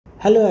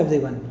Hello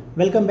everyone,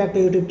 welcome back to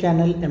YouTube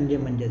channel MJ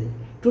Manjari.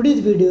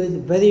 Today's video is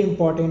very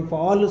important for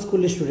all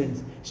school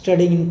students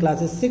studying in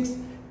classes 6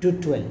 to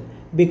 12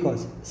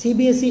 because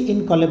CBSE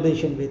in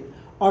collaboration with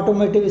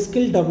Automotive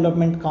Skill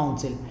Development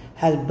Council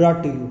has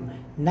brought to you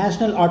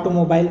National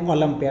Automobile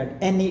Olympiad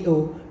NAO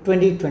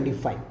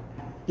 2025.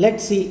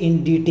 Let's see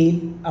in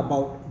detail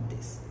about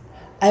this.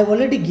 I have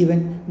already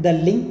given the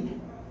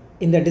link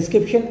in the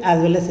description as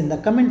well as in the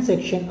comment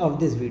section of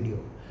this video.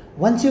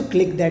 Once you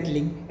click that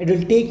link, it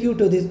will take you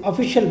to this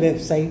official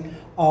website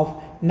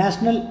of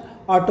National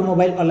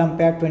Automobile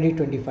Olympiad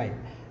 2025.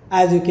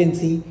 As you can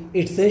see,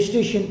 its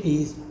registration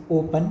is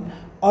open.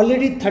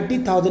 Already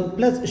 30,000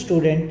 plus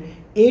students,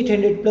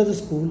 800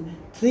 plus school,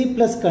 3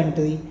 plus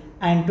country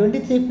and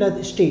 23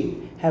 plus state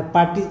have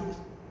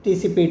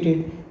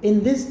participated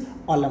in this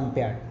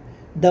Olympiad.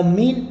 The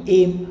main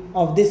aim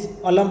of this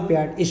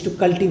Olympiad is to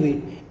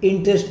cultivate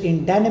interest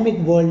in dynamic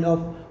world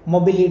of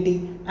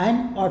mobility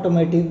and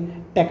automotive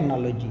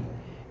technology.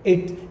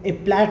 It's a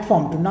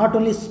platform to not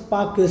only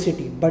spark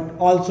curiosity but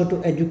also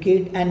to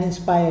educate and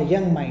inspire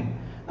young mind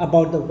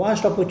about the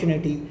vast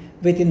opportunity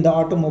within the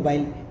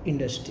automobile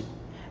industry.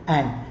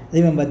 And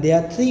remember,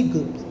 there are 3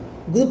 groups.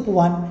 Group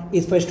 1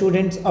 is for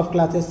students of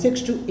classes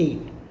 6 to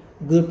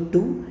 8. Group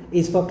 2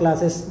 is for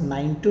classes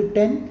 9 to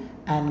 10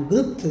 and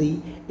Group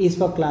 3 is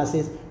for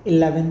classes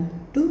 11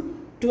 to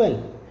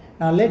 12.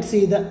 Now let's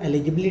see the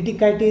eligibility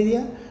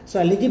criteria. So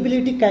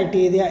eligibility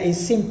criteria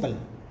is simple.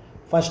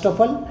 First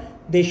of all,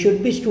 they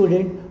should be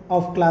student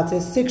of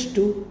classes 6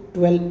 to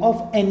 12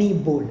 of any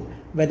board,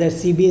 whether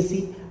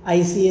CBSE,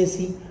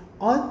 ICSE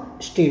or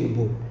state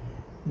board.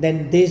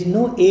 Then there is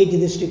no age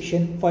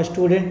restriction for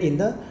student in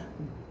the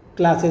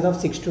classes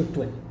of 6 to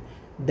 12.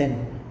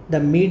 Then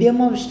the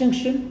medium of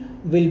instruction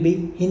will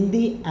be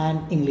Hindi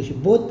and English.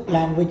 Both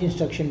language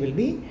instruction will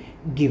be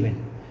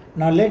given.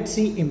 Now let's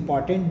see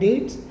important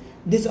dates.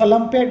 This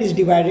Olympiad is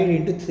divided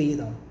into 3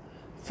 rounds.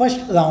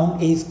 First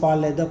round is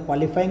called as the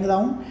qualifying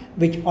round,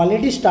 which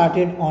already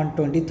started on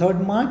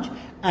 23rd March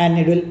and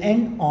it will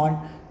end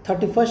on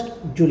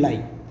 31st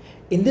July.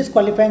 In this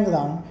qualifying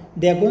round,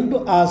 they are going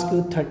to ask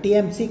you 30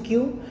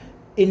 MCQ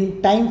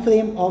in time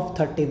frame of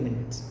 30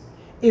 minutes.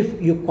 If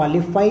you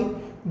qualify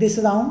this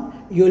round,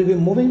 you will be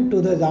moving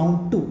to the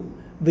round 2,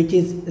 which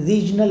is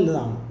regional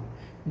round.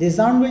 This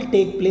round will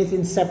take place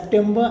in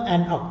September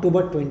and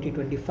October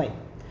 2025.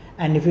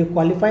 And if you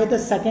qualify the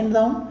second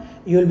round,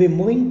 you will be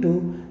moving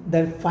to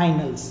the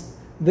finals,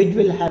 which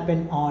will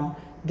happen on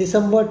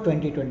December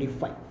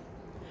 2025.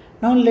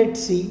 Now let's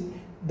see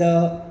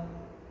the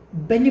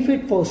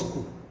benefit for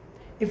school.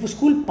 If a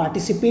school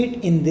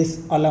participate in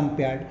this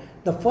Olympiad,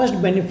 the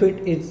first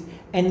benefit is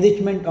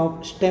enrichment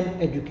of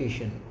STEM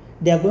education.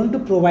 They are going to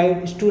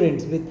provide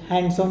students with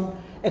hands-on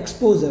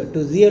exposure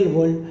to real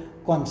world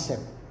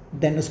concept.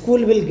 Then a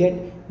school will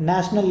get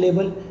national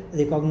level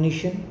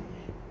recognition,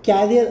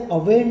 career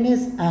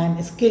awareness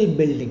and skill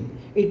building.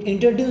 It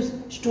introduces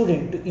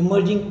students to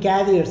emerging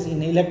careers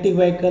in electric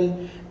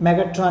vehicle,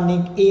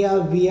 mechatronic,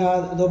 AR,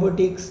 VR,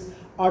 robotics,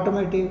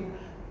 automotive,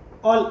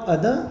 all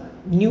other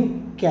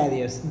new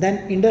careers.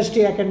 Then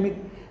industry academic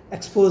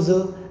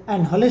exposure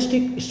and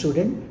holistic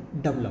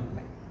student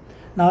development.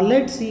 Now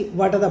let's see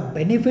what are the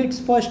benefits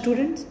for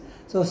students.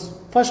 So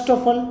first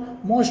of all,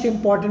 most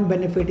important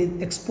benefit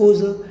is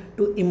exposure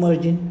to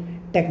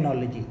emerging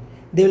technology.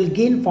 They will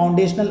gain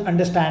foundational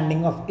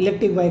understanding of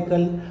electric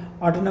vehicle,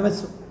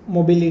 autonomous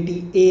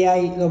mobility,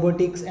 AI,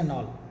 robotics and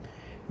all.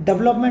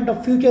 Development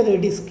of future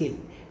ready skill.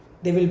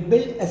 They will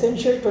build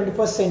essential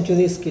 21st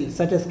century skills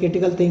such as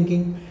critical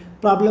thinking,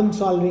 problem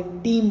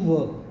solving,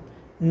 teamwork,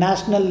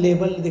 national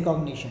level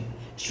recognition.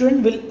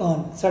 Students will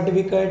earn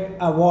certificate,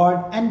 award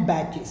and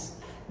badges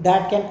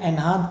that can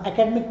enhance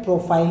academic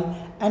profile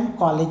and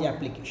college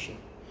application.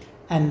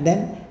 And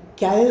then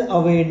career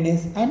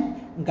awareness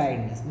and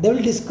guidance. They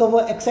will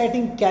discover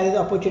exciting career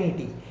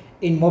opportunity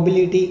in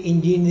mobility,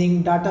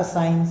 engineering, data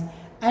science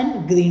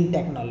and green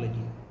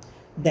technology.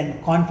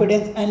 Then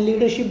confidence and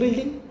leadership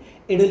building.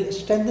 It will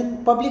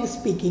strengthen public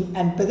speaking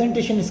and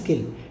presentation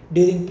skill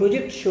during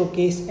project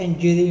showcase and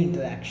jury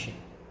interaction.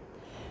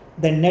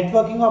 Then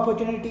networking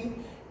opportunity.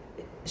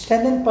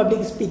 Strengthen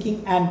public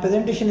speaking and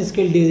presentation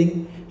skill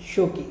during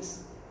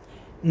showcase.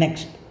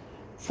 Next,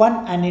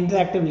 fun and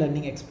interactive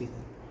learning experience.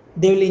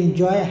 They will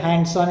enjoy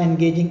hands-on,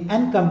 engaging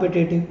and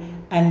competitive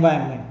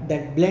environment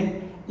that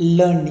blend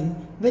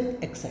learning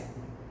with excitement.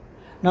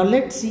 Now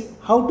let's see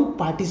how to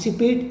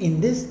participate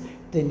in this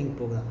training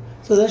program.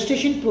 So the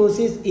registration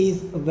process is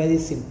very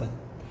simple.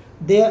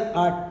 There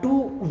are 2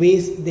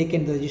 ways they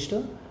can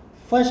register.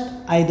 First,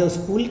 either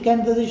school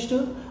can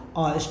register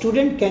or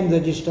student can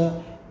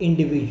register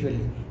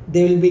individually.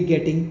 They will be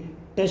getting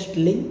test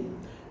link.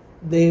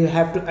 They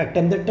have to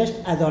attempt the test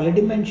as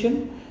already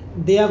mentioned.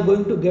 They are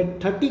going to get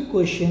 30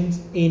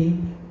 questions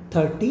in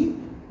 30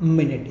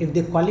 minutes. If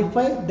they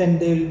qualify, then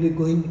they will be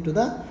going to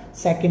the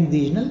second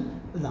regional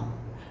round.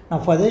 Now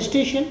for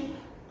registration,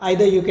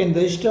 either you can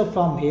register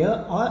from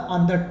here or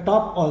on the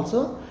top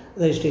also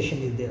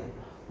registration is there.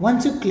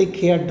 Once you click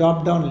here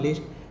drop down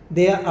list,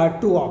 there are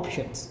 2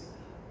 options.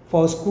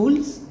 for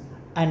schools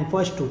and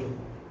for student.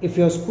 If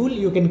you're school,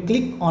 you can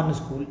click on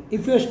school.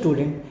 If you're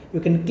student, you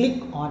can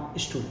click on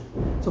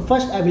student. So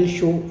first I will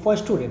show for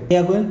student. They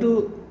are going to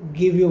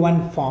give you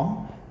one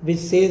form which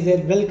says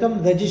that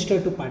welcome,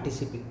 register to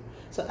participate.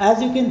 So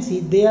as you can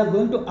see, they are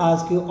going to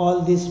ask you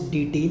all this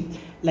detail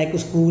like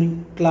school,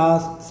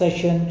 class,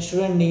 session,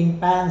 student name,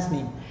 parents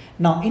name.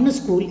 Now in a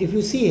school, if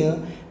you see here,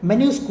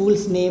 many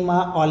schools name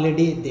are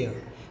already there.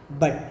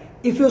 But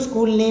if your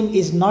school name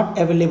is not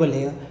available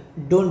here,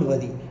 don't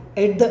worry.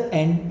 At the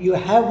end, you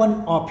have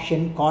one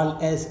option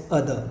called as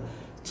other.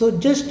 So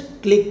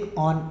just click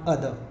on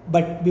other.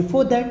 But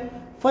before that,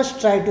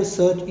 first try to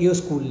search your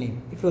school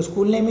name. If your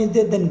school name is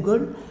there, then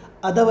good.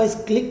 Otherwise,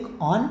 click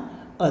on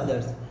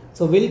others.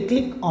 So we'll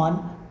click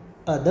on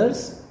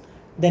others.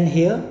 Then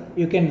here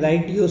you can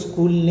write your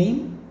school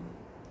name.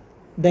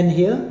 Then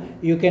here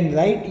you can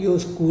write your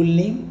school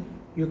name.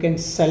 You can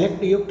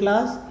select your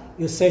class,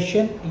 your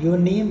session, your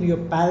name, your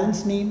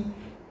parents' name,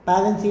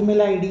 parents'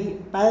 email ID,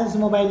 parents'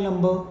 mobile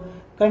number,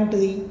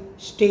 country,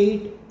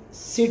 state,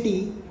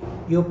 city,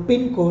 your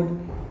PIN code.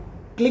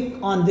 Click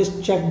on this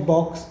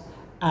checkbox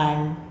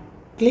and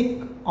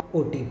click on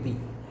OTP.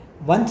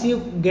 Once you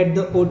get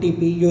the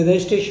OTP, your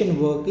registration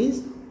work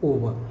is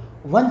over.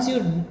 Once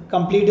you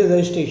complete the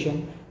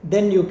registration,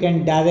 then you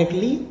can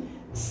directly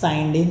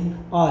sign in,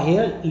 or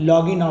here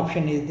login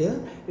option is there.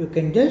 You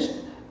can just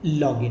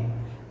log in.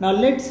 Now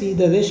let's see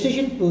the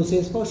registration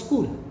process for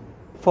school.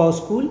 For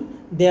school,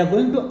 they are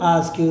going to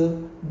ask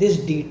you this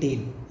detail.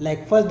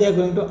 Like first they are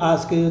going to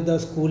ask you the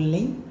school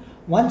name.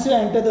 Once you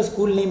enter the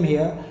school name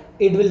here,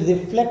 it will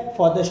reflect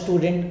for the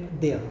student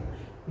there.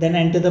 Then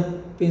enter the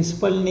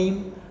principal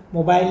name,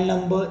 mobile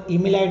number,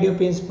 email ID of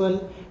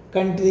principal,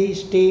 country,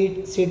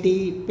 state,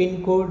 city,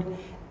 PIN code,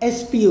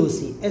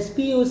 SPOC.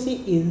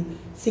 SPOC is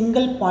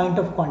single point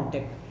of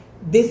contact.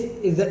 This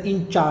is the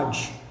in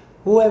charge.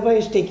 Whoever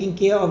is taking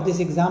care of this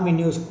exam in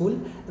your school,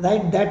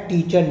 write that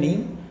teacher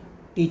name,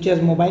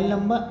 teacher's mobile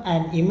number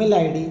and email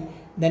ID.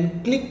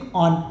 Then click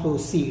on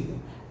proceed,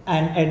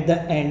 and at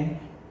the end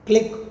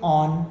click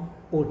on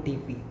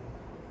OTP.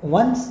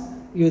 Once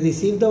you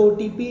receive the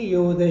OTP,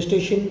 your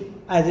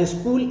registration as a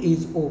school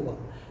is over.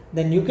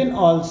 Then you can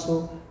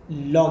also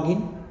log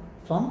in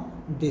from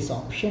this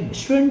option.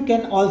 Student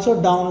can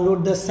also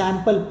download the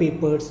sample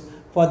papers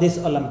for this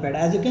Olympiad.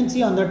 As you can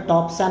see on the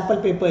top, sample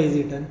paper is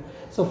written.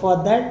 So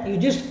for that, you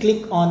just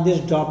click on this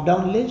drop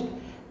down list.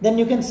 Then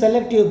you can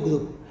select your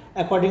group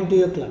according to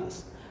your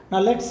class. Now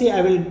let's see,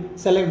 I will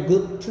select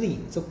group 3.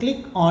 So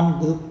click on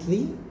group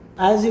 3.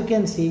 As you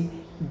can see,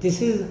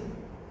 this is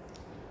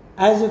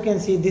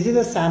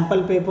a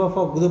sample paper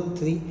for group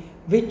 3,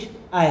 which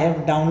I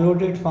have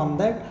downloaded from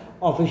that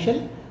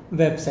official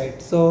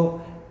website.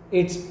 So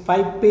it's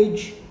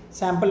 5-page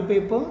sample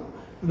paper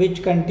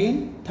which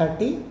contain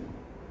 30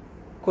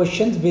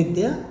 questions with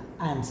their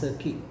answer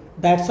key.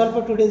 That's all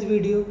for today's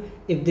video.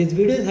 If this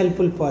video is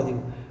helpful for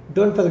you,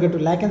 don't forget to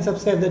like and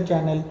subscribe the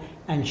channel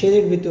and share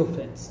it with your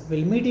friends.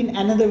 We'll meet in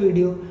another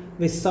video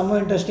with some more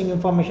interesting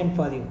information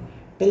for you.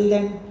 Till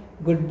then,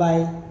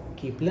 goodbye.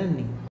 Keep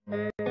learning.